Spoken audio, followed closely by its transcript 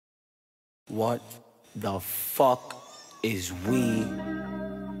What the fuck is we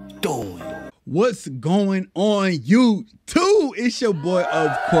doing? What's going on, YouTube? It's your boy,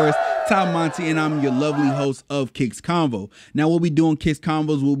 of course, Tom Monty, and I'm your lovely host of KICK KONVO. Now, what we do on KICK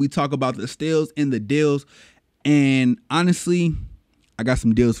KONVOs, where we talk about the steals and the deals. And honestly, I got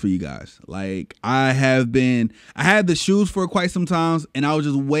some deals for you guys. Like, I had the shoes for quite some time, and I was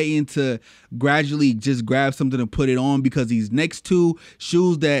just waiting to gradually just grab something to put it on, because these next two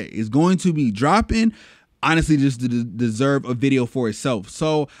shoes that is going to be dropping honestly just deserve a video for itself.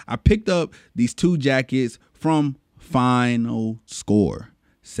 So I picked up these two jackets from Final Score.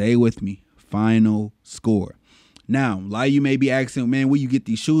 Say it with me, Final Score. Now, a lot of you may be asking, man, where you get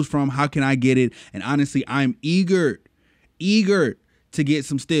these shoes from? How can I get it? And honestly, I'm eager to get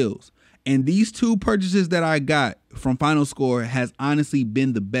some steals. And these two purchases that I got from Final Score has honestly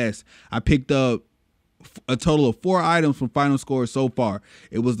been the best. I picked up a total of 4 items from Final Score so far.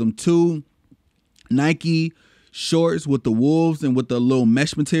 It was them two Nike shorts with the wolves and with the little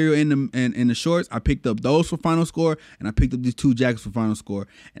mesh material in the shorts. I picked up those for Final Score, and I picked up these two jackets for Final Score.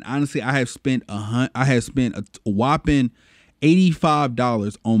 And honestly, I have spent a whopping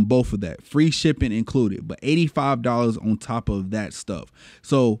 $85 on both of that, free shipping included, but $85 on top of that stuff.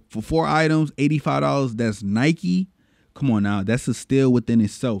 So for 4 items, $85, that's Nike. Come on now, that's a steal within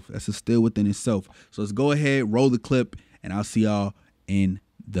itself. So let's go ahead, roll the clip, and I'll see y'all in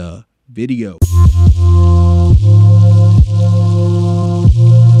the video.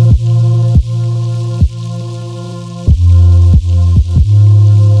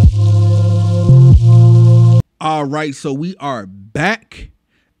 All right, so we are back,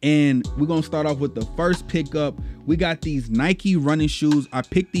 and we're gonna start off with the first pickup. We got these Nike running shoes. I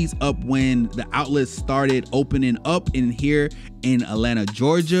picked these up when the outlets started opening up in here in Atlanta,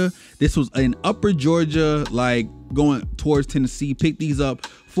 Georgia. This was in Upper Georgia, like going towards Tennessee. Picked these up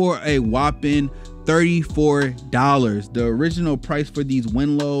for a whopping $34. The original price for these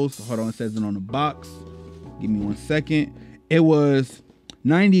Winlows, hold on, it says it on the box. Give me 1 second. It was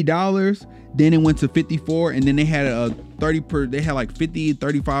 $90. Then it went to 54, and then they had a 30 they had like 50,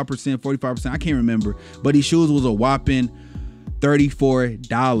 35%, 45%. I can't remember, but these shoes was a whopping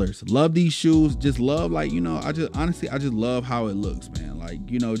 $34. Love these shoes. Just love, like, you know, I just love how it looks, man. Like,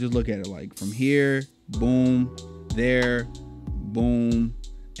 you know, just look at it, like from here, boom, there, boom,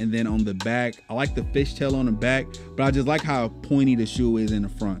 and then on the back, I like the fishtail on the back, but I just like how pointy the shoe is in the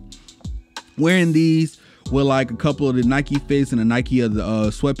front. Wearing these with like a couple of the Nike fits and the Nike of the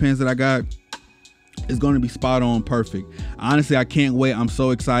sweatpants that I got, is going to be spot on perfect. Honestly, I can't wait. I'm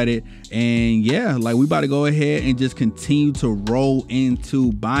so excited. And yeah, like, we about to go ahead and just continue to roll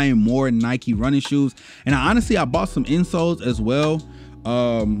into buying more Nike running shoes. And I bought some insoles as well.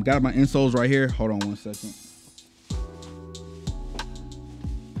 Got my insoles right here. Hold on 1 second.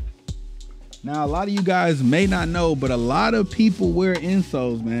 Now, a lot of you guys may not know, but a lot of people wear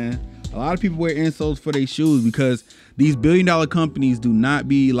insoles, man. A lot of people wear insoles for their shoes, because these billion-dollar companies do not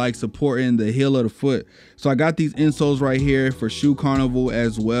be like supporting the heel of the foot. So I got these insoles right here for Shoe Carnival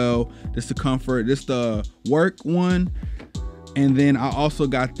as well. This the comfort, this the work one, and then I also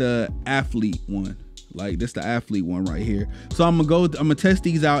got the athlete one. Like, this the athlete one right here. So I'm gonna test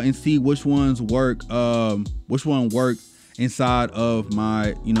these out and see which ones work. Which one works inside of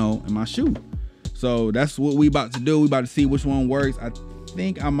my, you know, in my shoe. So that's what we about to do. We about to see which one works. I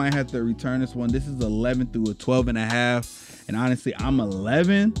think I might have to return this one. This is 11 through a 12.5, and honestly, I'm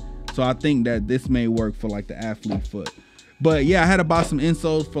 11, so I think that this may work for like the athlete foot. But yeah, I had to buy some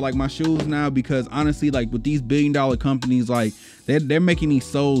insoles for like my shoes now, because honestly, like, with these billion-dollar companies, like, they're making these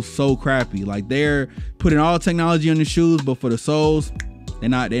soles so crappy. Like, they're putting all technology on the shoes, but for the soles, they're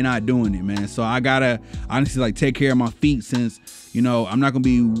not doing it, man. So I gotta honestly, like, take care of my feet, since, you know, I'm not gonna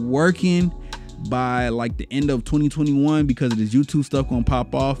be working by like the end of 2021 because of this YouTube stuff gonna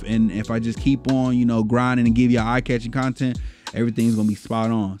pop off. And if I just keep on, you know, grinding and give you eye-catching content, everything's gonna be spot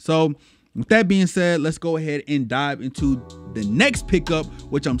on. So with that being said, let's go ahead and dive into the next pickup,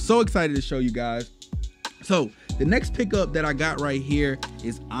 which I'm so excited to show you guys. So the next pickup that I got right here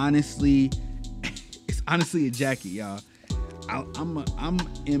is honestly a jacket, y'all. I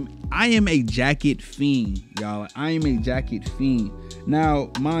am a jacket fiend, y'all. I am a jacket fiend. Now,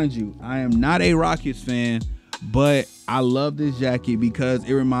 mind you, I am not a Rockets fan, but I love this jacket because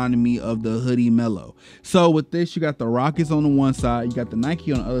it reminded me of the hoodie Mellow. So with this, you got the Rockets on the one side, you got the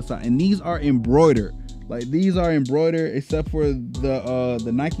Nike on the other side, and these are embroidered. Like, these are embroidered, except for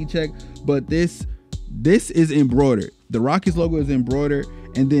the Nike check, but this is embroidered. The Rockets logo is embroidered,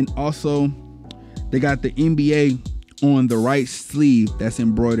 and then also they got the NBA on the right sleeve that's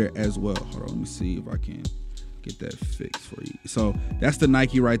embroidered as well. Hold on, let me see if I can get that fixed for you. So that's the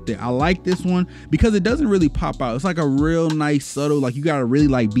Nike right there. I like this one because it doesn't really pop out. It's like a real nice subtle, like you gotta really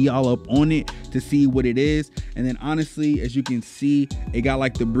like be all up on it to see what it is. And then honestly, as you can see, it got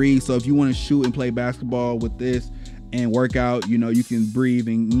like the breeze. So if you want to shoot and play basketball with this and work out, you know, you can breathe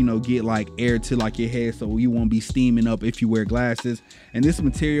and, you know, get like air to like your head so you won't be steaming up if you wear glasses. And this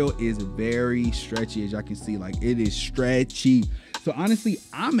material is very stretchy, as y'all can see, like it is stretchy. So honestly,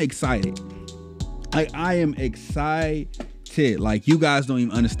 I'm excited. Like I am excited. Like you guys don't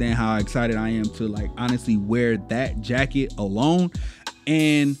even understand how excited I am to like honestly wear that jacket alone.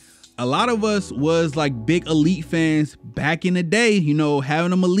 And a lot of us was like big Elite fans back in the day, you know,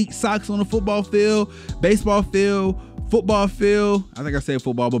 having them Elite socks on the football field, baseball field, football field. I think I said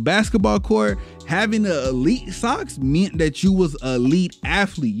football, but basketball court. Having the Elite socks meant that you was an elite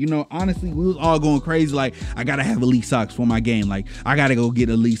athlete. You know, honestly, we was all going crazy. Like, I gotta have Elite socks for my game. Like, I gotta go get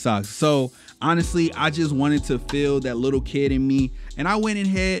Elite socks. So honestly, I just wanted to feel that little kid in me, and I went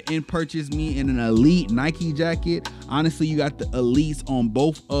ahead and purchased me in an Elite Nike jacket. Honestly, you got the Elites on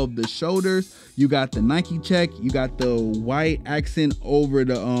both of the shoulders. You got the Nike check. You got the white accent over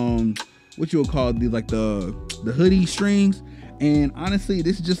the what you would call the like the hoodie strings. And honestly,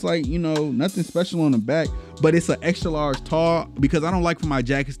 this is just like, you know, nothing special on the back, but it's an extra large tall because I don't like for my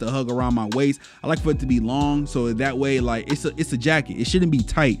jackets to hug around my waist. I like for it to be long, so that way, like, it's a jacket. It shouldn't be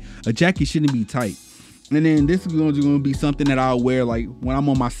tight. A jacket shouldn't be tight. And then this is going to be something that I'll wear like when I'm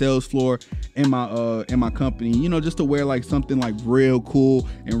on my sales floor in my company, you know, just to wear like something like real cool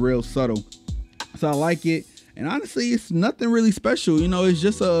and real subtle. So I like it. And honestly, it's nothing really special, you know. It's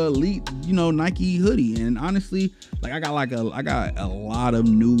just a Elite, you know, Nike hoodie. And honestly, like I got a lot of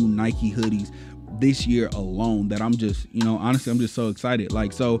new Nike hoodies this year alone that I'm just, you know, honestly, I'm just so excited.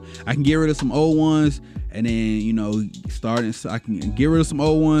 Like, so I can get rid of some old ones and then, you know, I can get rid of some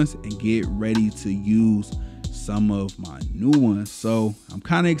old ones and get ready to use some of my new ones. So I'm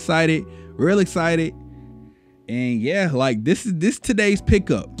kind of excited, real excited. And yeah, like this is today's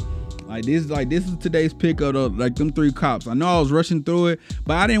pickup. Like this is today's pickup of like them 3 cops. I know I was rushing through it,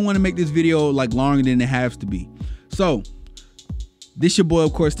 but I didn't want to make this video like longer than it has to be. So this your boy,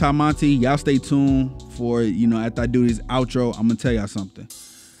 of course, Ty Monty. Y'all stay tuned for, you know, after I do this outro, I'm gonna tell y'all something.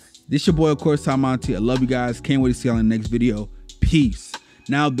 This your boy, of course, Ty Monty. I love you guys. Can't wait to see y'all in the next video. Peace.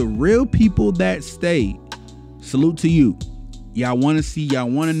 Now, the real people that stayed, salute to you. Y'all want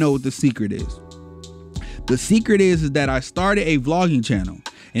to know what the secret is. The secret is that I started a vlogging channel.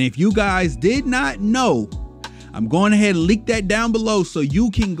 And if you guys did not know, I'm going ahead and link that down below so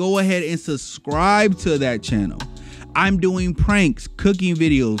you can go ahead and subscribe to that channel. I'm doing pranks, cooking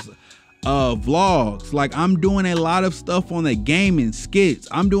videos, vlogs. Like, I'm doing a lot of stuff on the gaming skits.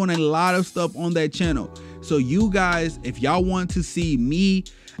 I'm doing a lot of stuff on that channel. So you guys, if y'all want to see me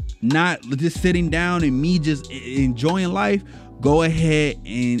not just sitting down and me just enjoying life, go ahead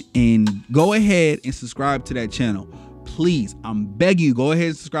and subscribe to that channel. Please, I'm begging you, go ahead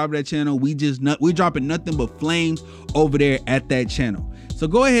and subscribe to that channel. We're dropping nothing but flames over there at that channel. So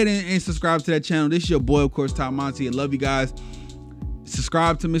go ahead and subscribe to that channel. This is your boy, of course, Ty Monty. I love you guys.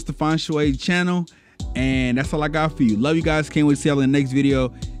 Subscribe to Mr. Feng Shui channel. And that's all I got for you. Love you guys. Can't wait to see y'all in the next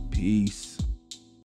video. Peace.